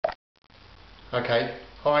Okay,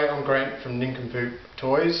 hi, I'm Grant from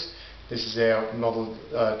Nincompooptoys. This is our model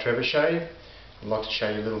trebuchet. I'd like to show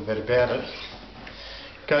you a little bit about it.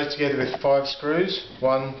 It goes together with 5 screws.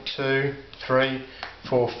 1, 2, 3,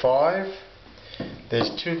 4, 5.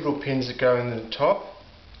 There's 2 little pins that go in the top,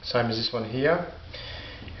 same as this one here,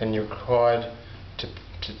 and you're required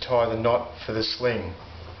to tie the knot for the sling.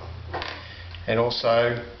 And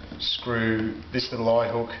also screw this little eye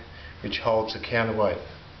hook which holds the counterweight.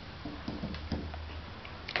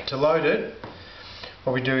 To load it,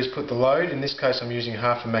 what we do is put the load, in this case I'm using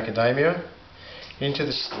half a macadamia, into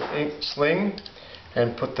the sling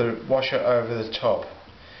and put the washer over the top.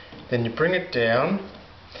 Then you bring it down,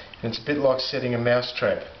 and it's a bit like setting a mouse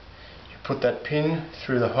trap. You put that pin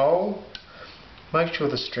through the hole, make sure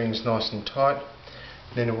the string's nice and tight,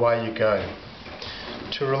 then away you go.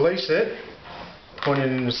 To release it, point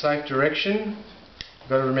it in a safe direction. You've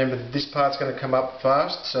got to remember that this part's going to come up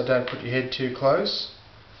fast, so don't put your head too close.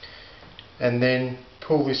 And then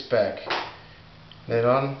pull this back. Then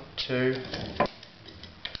on, 2,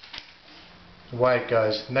 away it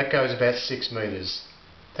goes. And that goes about 6 meters.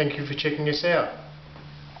 Thank you for checking us out.